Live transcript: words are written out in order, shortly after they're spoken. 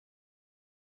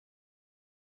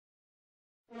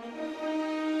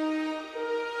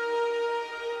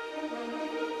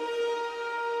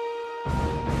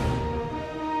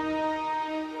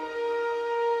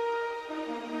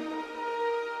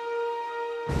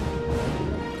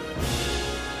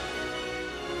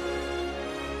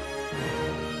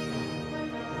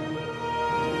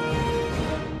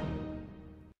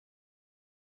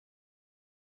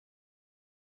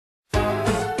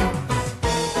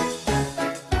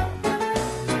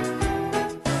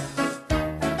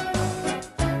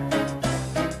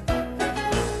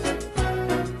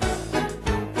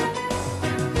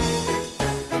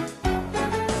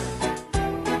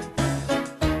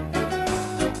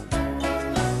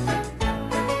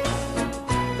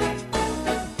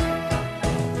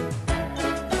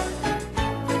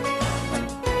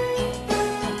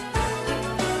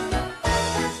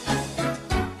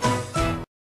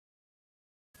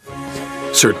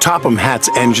Sir Topham Hatt's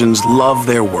engines love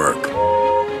their work.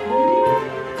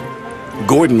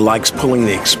 Gordon likes pulling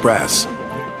the express.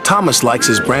 Thomas likes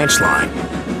his branch line.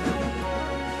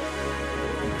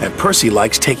 And Percy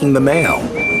likes taking the mail.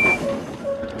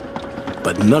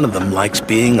 But none of them likes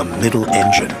being a middle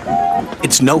engine.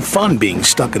 It's no fun being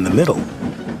stuck in the middle.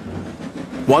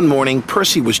 One morning,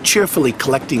 Percy was cheerfully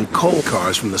collecting coal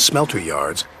cars from the smelter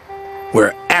yards,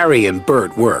 where Harry and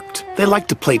Bert worked. They liked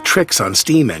to play tricks on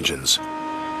steam engines.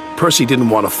 Percy didn't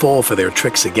want to fall for their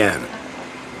tricks again.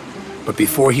 But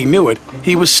before he knew it,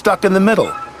 he was stuck in the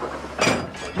middle.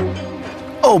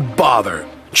 "Oh, bother,"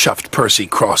 chuffed Percy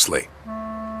crossly.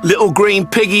 "Little green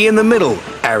piggy in the middle,"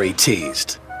 Harry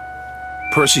teased.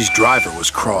 Percy's driver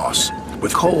was cross.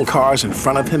 With coal cars in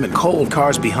front of him and coal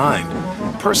cars behind,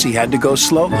 Percy had to go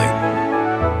slowly.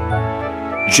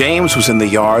 James was in the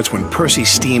yards when Percy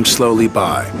steamed slowly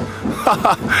by. "Ha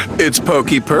ha, it's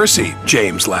Pokey Percy,"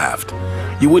 James laughed.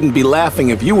 "You wouldn't be laughing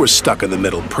if you were stuck in the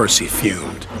middle," Percy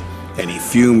fumed. And he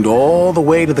fumed all the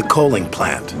way to the coaling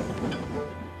plant.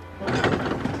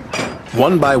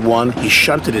 One by one, he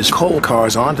shunted his coal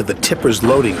cars onto the tipper's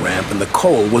loading ramp and the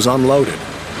coal was unloaded.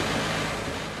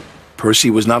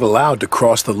 Percy was not allowed to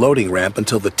cross the loading ramp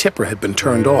until the tipper had been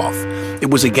turned off.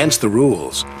 It was against the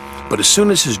rules. But as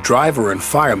soon as his driver and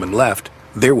fireman left,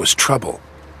 there was trouble.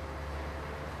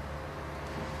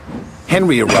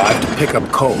 Henry arrived to pick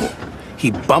up coal. He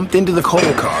bumped into the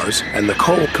coal cars, and the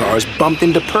coal cars bumped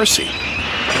into Percy.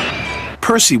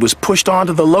 Percy was pushed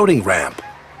onto the loading ramp.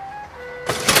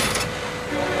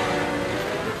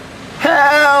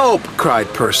 "Help!"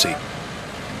 cried Percy.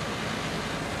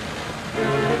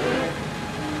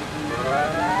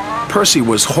 Percy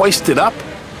was hoisted up,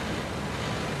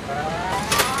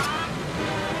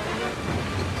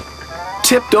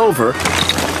 tipped over,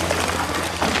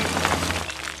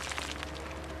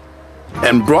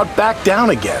 and brought back down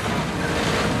again.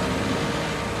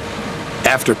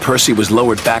 After Percy was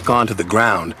lowered back onto the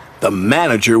ground, the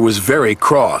manager was very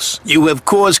cross. "You have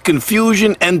caused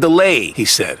confusion and delay," he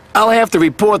said. "I'll have to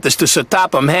report this to Sir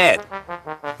Topham Hatt."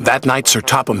 That night, Sir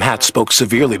Topham Hatt spoke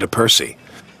severely to Percy.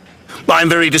 "I'm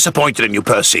very disappointed in you,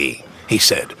 Percy," he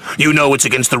said. "You know it's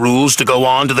against the rules to go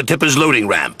on to the tipper's loading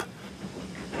ramp."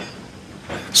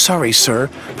 "Sorry, sir,"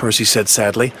 Percy said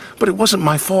sadly, "but it wasn't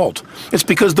my fault. It's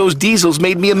because those diesels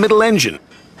made me a middle engine."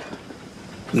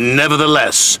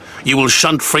 "Nevertheless, you will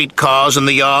shunt freight cars in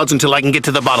the yards until I can get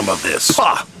to the bottom of this."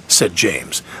 "Ha!" said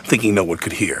James, thinking no one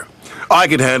could hear. "I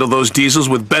can handle those diesels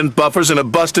with bent buffers and a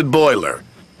busted boiler."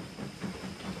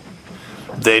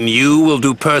 "Then you will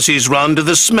do Percy's run to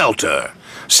the smelter,"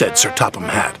 said Sir Topham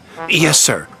Hatt. "Yes,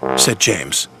 sir," said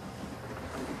James.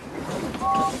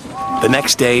 The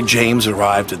next day, James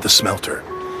arrived at the smelter.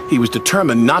 He was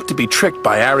determined not to be tricked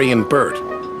by Harry and Bert.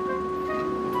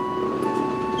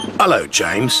 "Hello,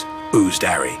 James," oozed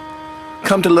Harry.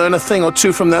 "Come to learn a thing or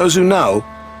two from those who know?"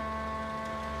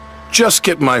 "Just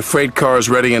get my freight cars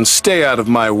ready and stay out of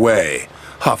my way,"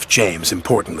 huffed James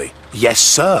importantly. "Yes,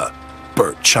 sir,"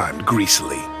 Bert chimed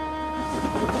greasily.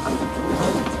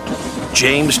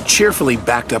 James cheerfully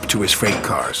backed up to his freight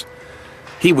cars.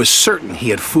 He was certain he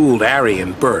had fooled Harry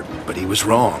and Bert, but he was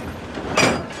wrong.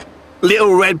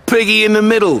 "Little red piggy in the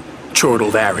middle,"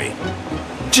 chortled Harry.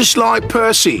 "Just like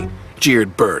Percy,"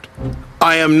 jeered Bert.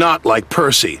 "I am not like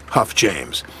Percy," huffed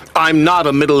James. "I'm not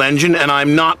a middle engine, and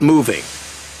I'm not moving."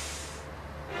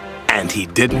 And he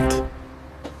didn't.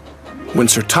 When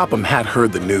Sir Topham Hatt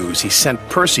heard the news, he sent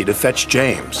Percy to fetch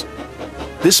James.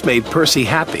 This made Percy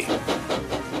happy.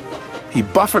 He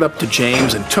buffered up to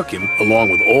James and took him,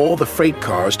 along with all the freight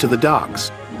cars, to the docks.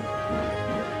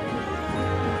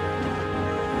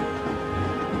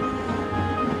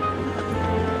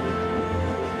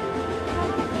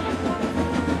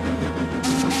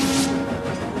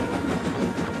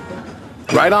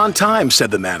 Right on time, said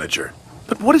the manager.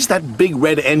 But what is that big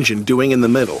red engine doing in the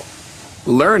middle?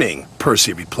 Learning,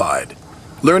 Percy replied.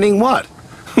 Learning what?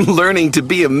 Learning to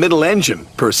be a middle engine,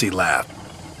 Percy laughed.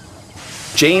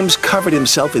 James covered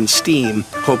himself in steam,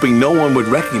 hoping no one would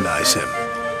recognize him.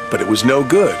 But it was no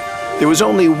good. There was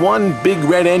only one big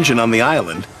red engine on the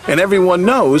island, and everyone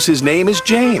knows his name is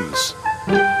James.